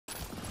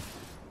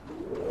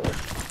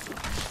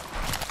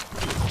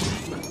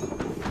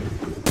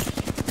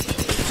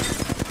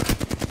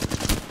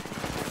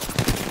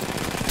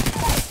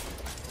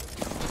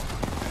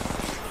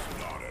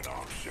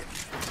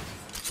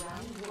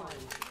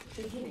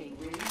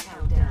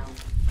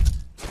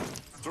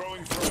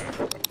Throwing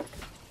frag.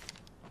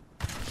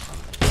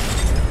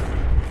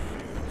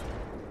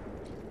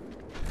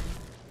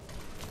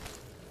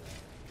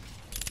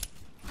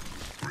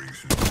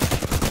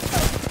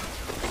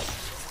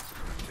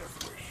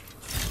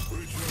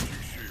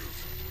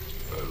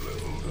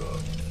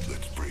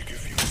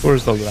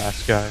 Where's the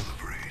last guy?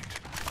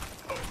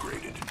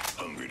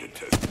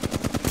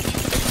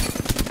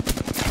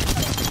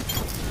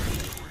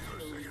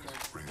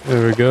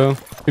 There we go.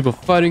 People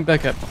fighting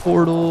back at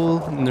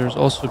portal, and there's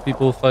also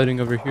people fighting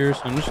over here,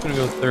 so I'm just gonna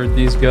go third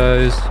these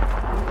guys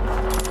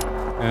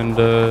and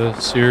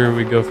see where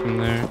we go from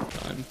there.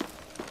 Fine.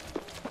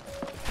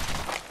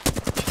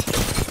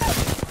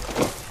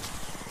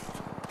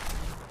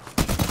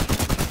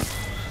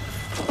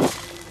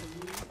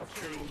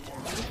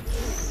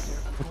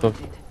 What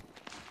the?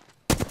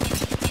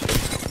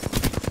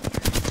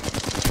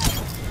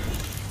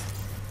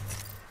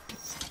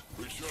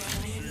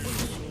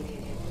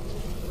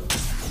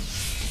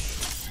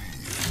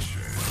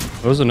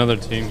 There was another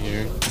team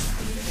here.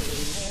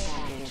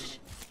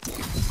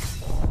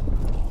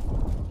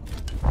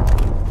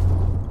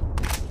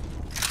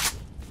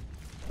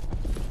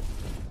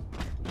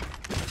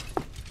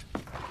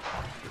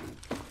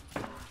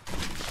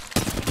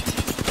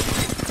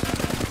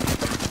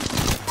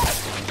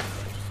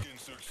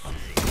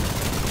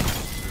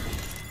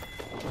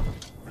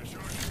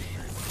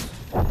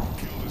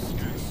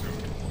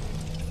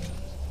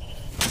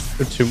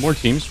 There are two more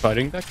teams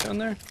fighting back down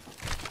there?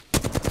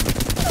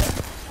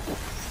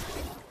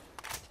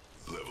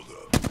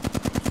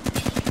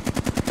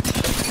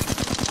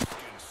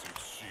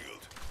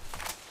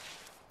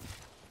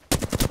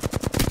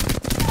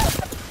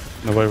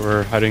 No way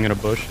we're hiding in a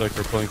bush like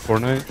we're playing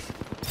Fortnite.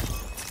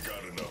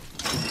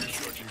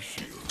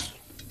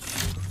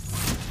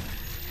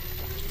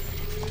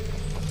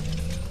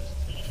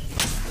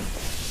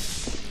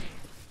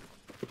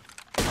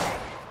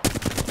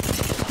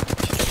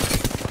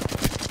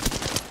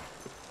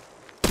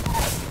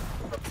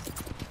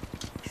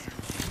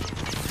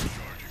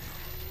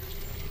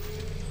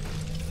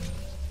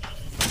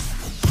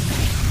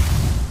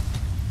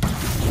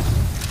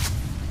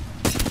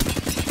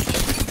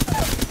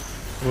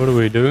 What are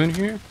we doing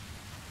here?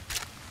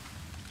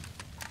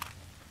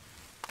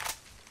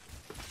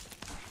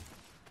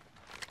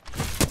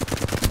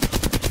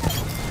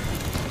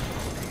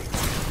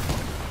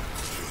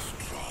 Just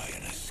try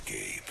and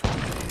escape.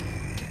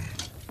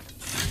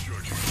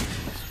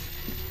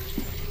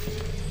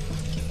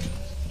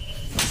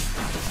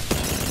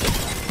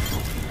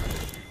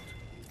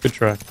 Good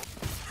try.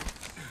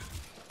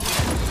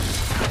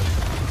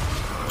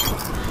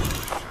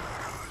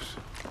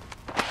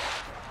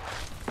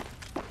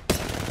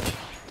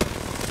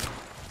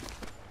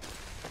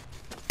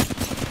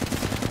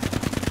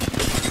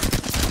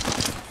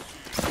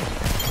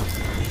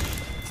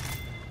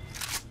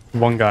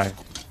 One guy.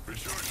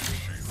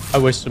 I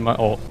wasted my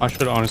ult. I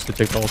should honestly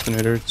take the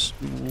alternator. It's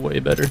way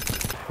better.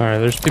 Alright,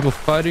 there's people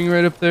fighting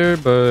right up there,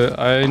 but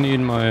I need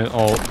my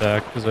ult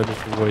back because I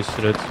just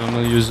wasted it. So I'm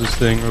gonna use this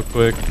thing real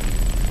quick.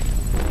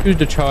 Use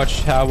the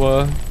charge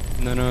tower,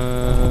 and then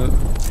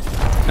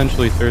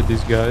potentially third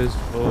these guys.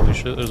 Holy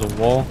shit, there's a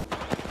wall.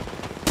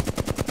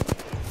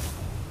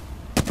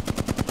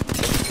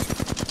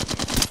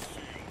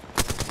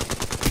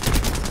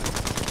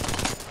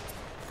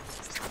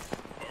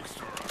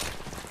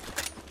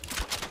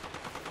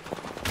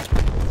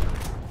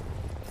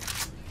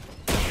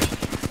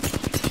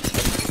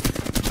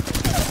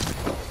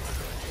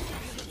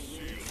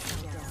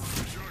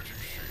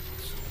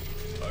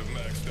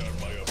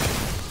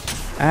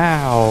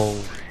 Ow.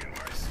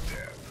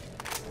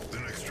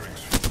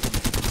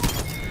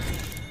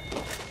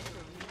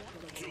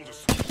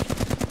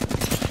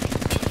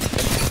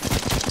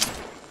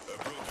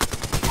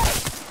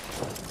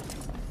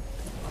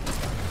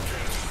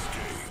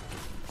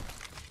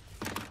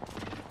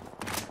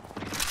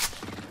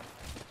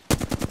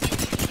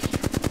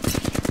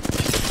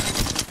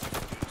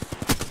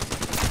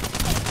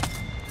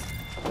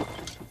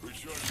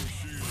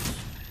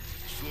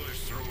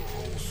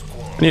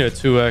 I need a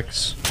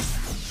 2x.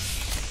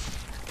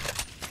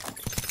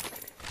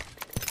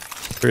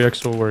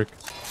 3x will work.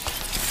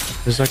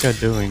 What is that guy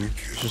doing?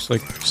 He's just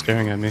like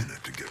staring at me.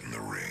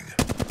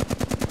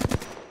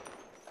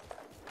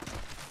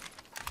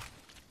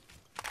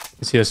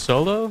 Is he a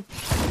solo?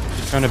 Is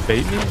he trying to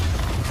bait me?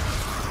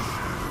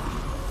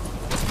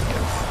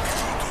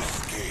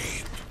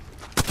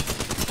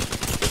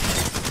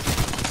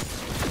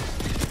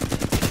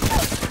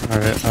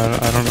 Alright,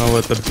 I don't know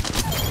what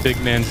the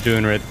big man's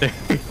doing right there.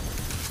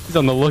 He's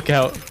on the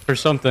lookout for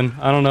something.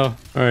 I don't know.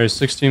 Alright,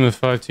 16 with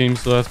 5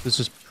 teams left. This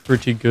is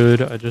pretty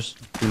good. I just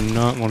do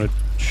not want to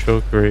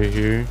choke right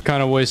here.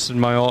 Kind of wasted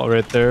my ult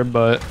right there,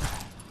 but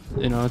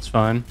you know, it's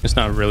fine. It's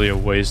not really a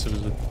waste. It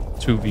was a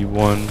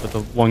 2v1, but the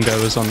one guy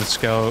was on the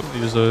scout.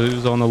 He was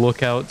on the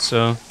lookout,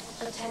 so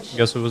I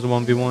guess it was a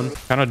 1v1.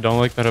 Kind of don't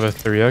like that I have a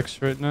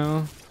 3x right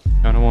now.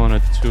 Kind of want a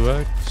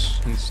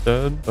 2x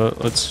instead,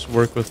 but let's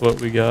work with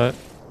what we got.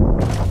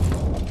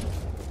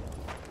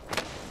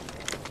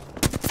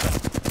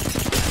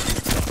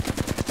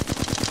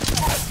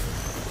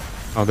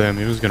 Oh damn,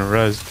 he was gonna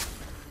res.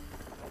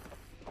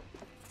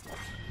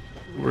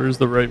 Where's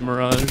the right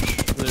Mirage?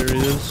 There he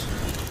is.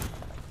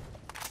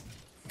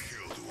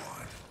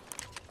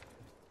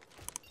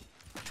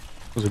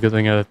 Was a good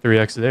thing I had a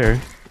 3x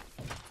there.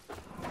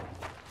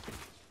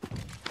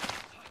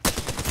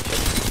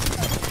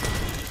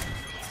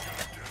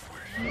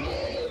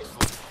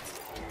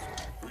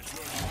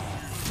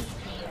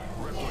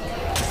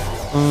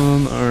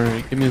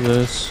 Alright, give me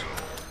this.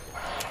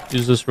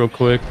 Use this real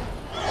quick.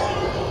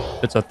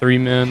 If it's a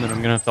 3-man, then I'm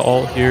gonna have to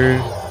ult here.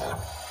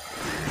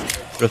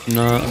 But if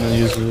not, I'm gonna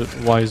use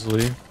it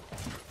wisely.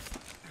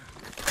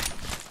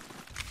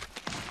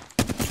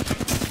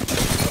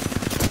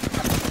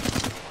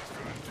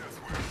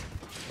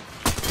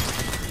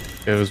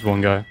 Okay, it was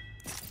one guy.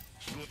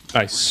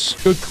 Nice.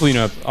 Good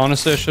cleanup.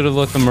 Honestly, I should have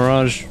let the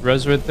Mirage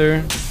res right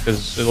there,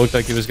 because it looked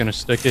like he was gonna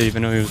stick it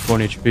even though he was 1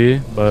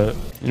 HP, but,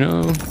 you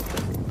know,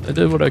 I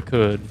did what I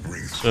could.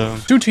 So,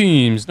 2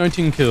 teams,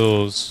 19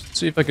 kills. Let's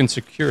see if I can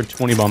secure a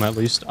 20 bomb at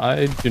least.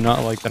 I do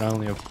not like that I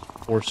only have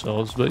 4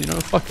 cells, but, you know,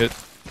 fuck it.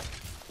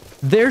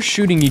 They're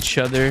shooting each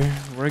other.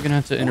 We're gonna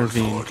have to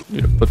intervene.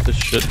 Need to put this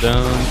shit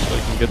down so I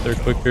can get there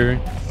quicker.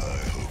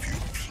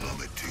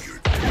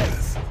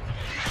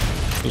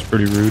 That was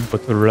pretty rude,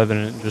 but the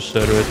Revenant just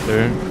said right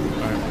there.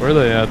 Alright, where are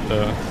they at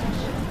though?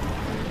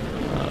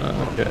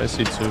 Okay, I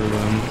see 2 of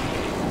them.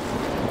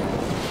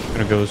 I'm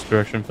gonna go this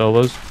direction,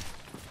 fellas.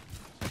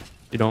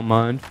 If you don't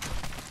mind.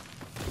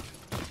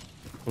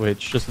 Wait,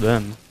 it's just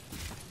them.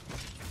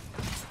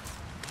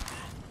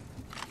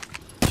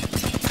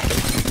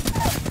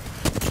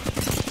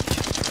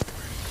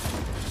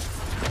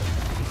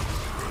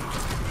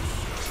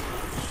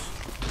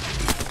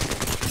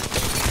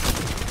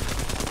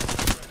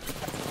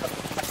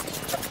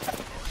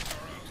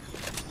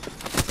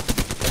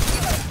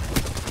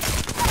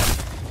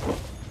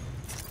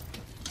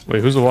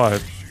 Wait, who's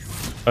alive?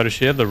 Oh, does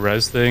she have the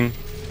res thing? I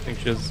think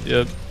she has,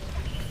 yep.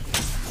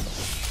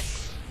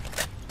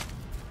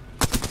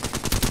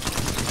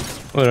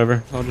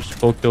 Whatever, I'll just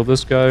full kill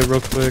this guy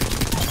real quick.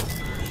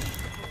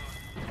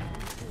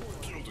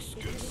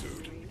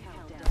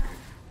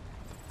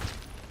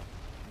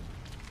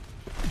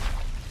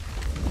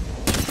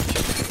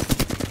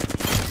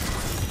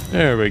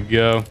 There we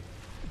go.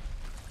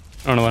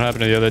 I don't know what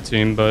happened to the other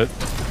team, but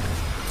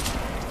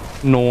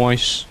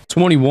nice.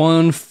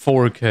 21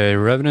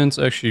 4K. Revenant's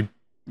actually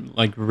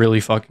like really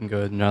fucking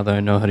good now that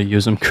I know how to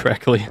use them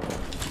correctly.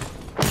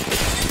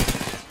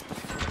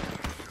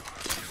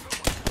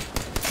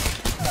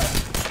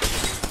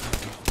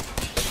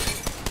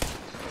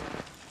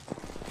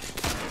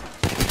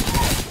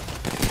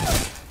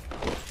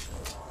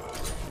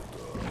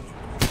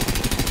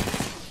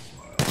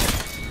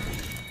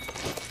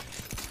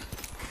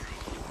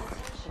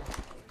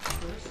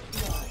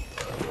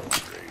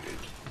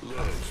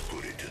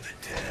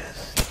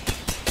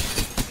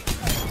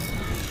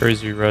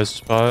 Crazy res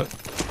spot.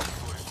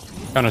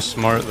 Kind of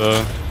smart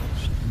though,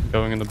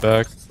 going in the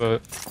back,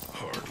 but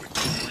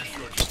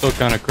still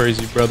kind of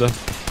crazy, brother.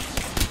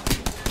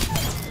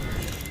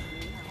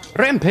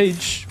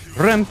 Rampage!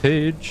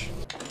 Rampage!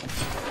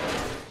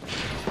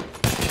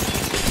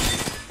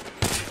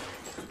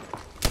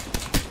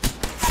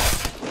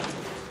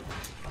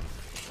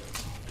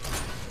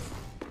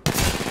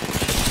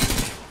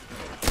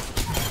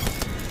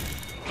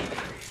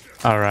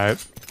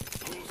 Alright.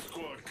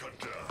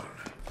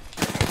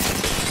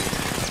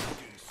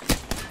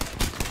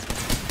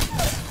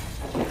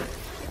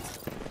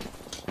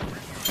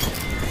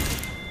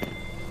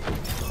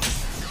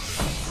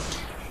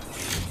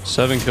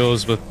 Seven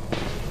kills with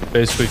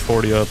basically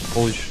 40 up.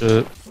 Holy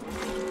shit.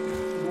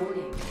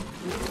 Warning.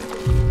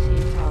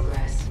 Team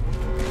progress.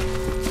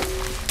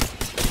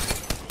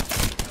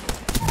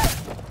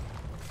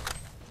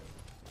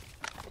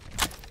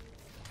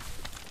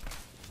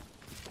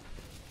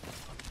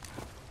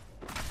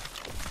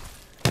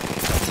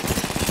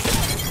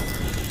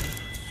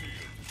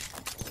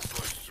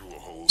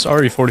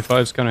 Sorry,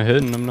 45's kind of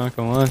hitting, I'm not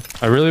gonna lie.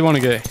 I really want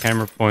to get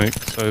hammer point,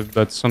 so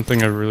that's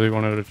something I really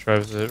wanted to try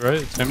with it,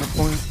 right? It's hammer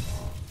point?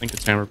 I think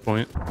it's hammer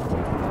point.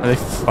 Are they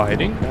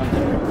fighting?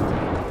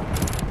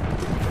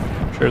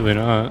 Surely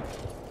not.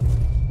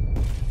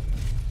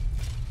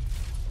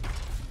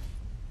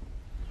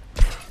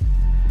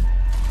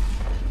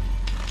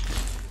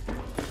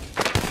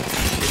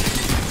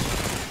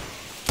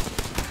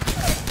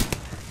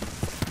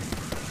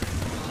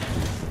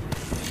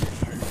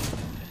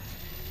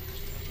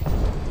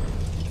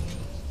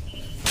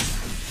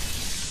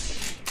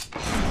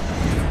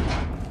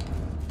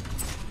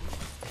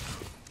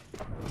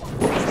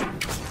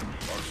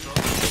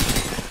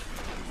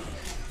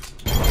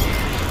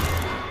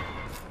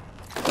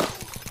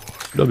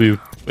 W.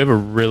 We have a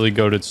really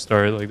goated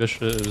start. Like, this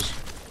shit is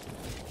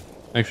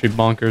actually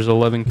bonkers.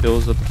 11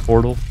 kills at the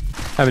portal.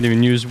 Haven't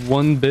even used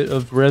one bit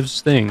of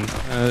Rev's thing.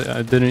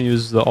 I didn't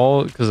use the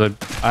ult because I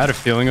had a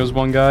feeling it was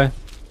one guy.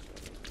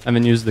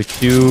 Haven't used the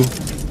Q.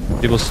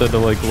 People said to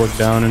like look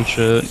down and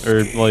shit,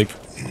 or like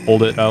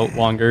hold it out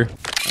longer.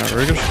 Alright,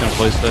 we're just gonna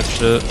place that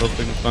shit. Hope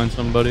we can find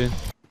somebody.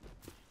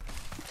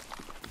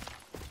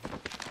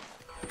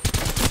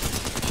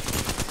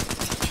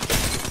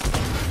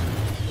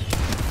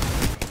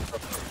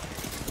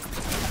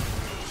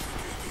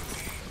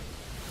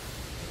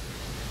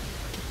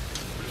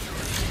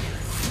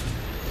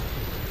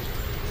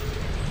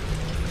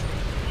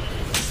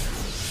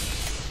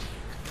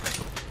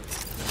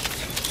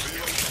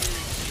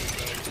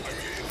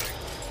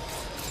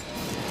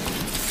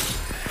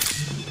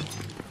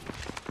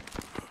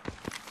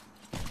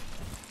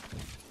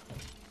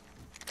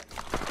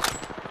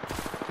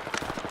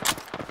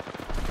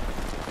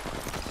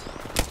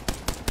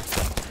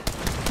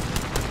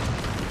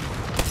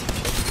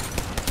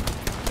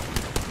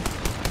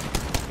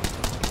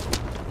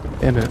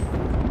 Damn it. I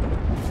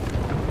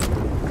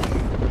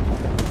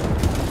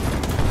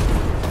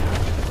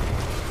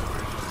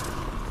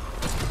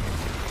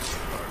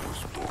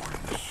was born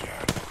in the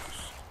shadows.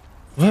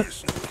 What?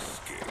 There's no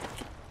escape.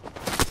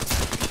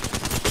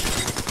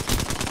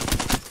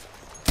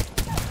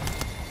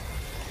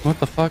 What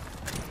the fuck?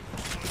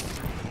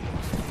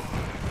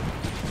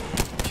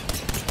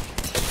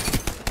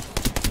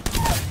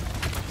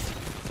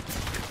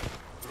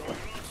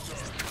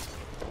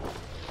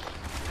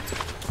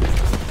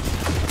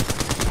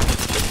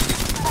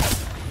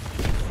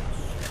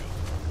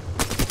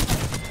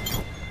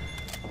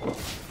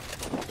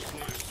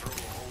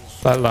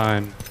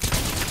 Flatline.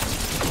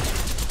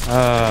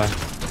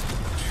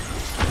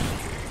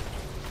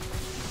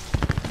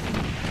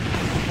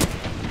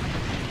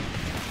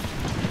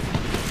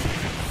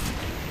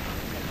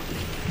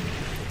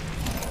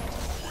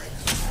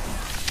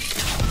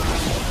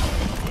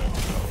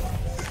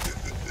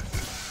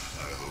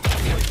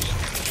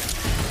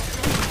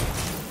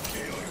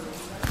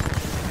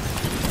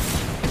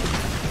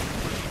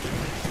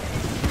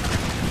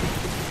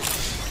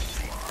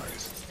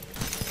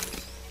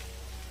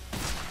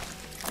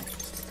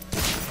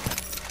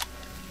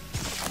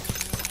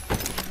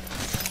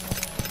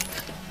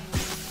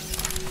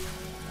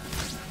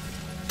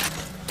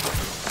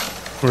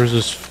 Where's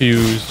this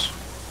fuse?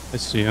 I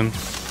see him.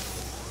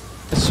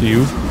 I see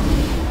you.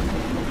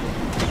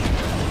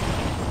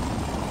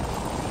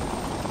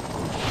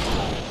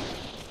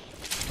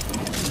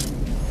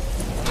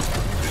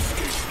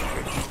 Escape's not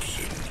an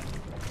option.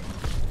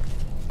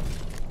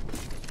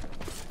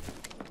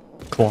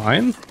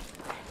 Climb?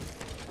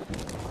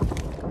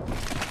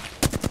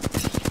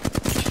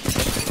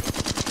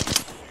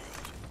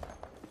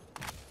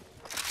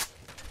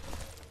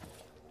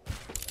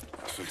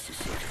 60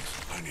 seconds.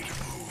 I need to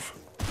move.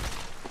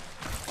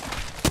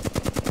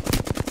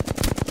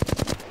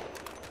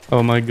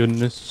 Oh my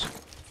goodness.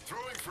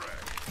 Throwing frag.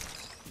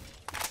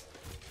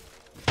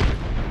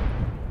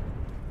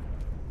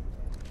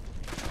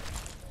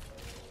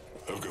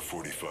 I've got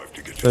 45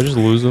 to get Did I just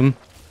lose him?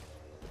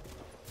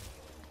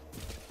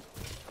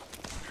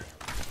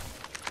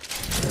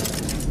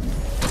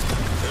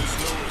 There's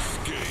no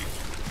escape.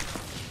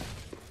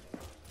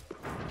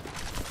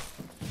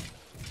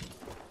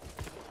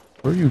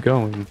 Where are you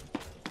going?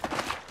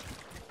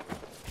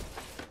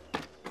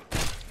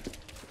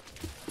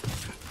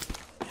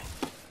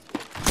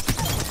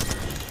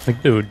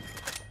 Like, dude.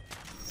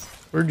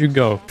 Where'd you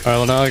go? Alright,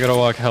 well now I gotta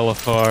walk hella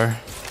far.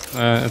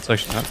 It's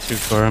actually not too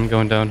far. I'm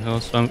going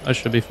downhill, so I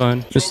should be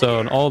fine. Missed out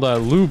on all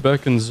that loot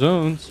back in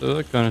zone, so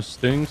that kind of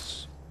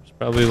stinks. There's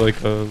probably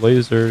like a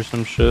laser or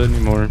some shit.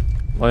 Need more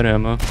light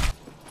ammo.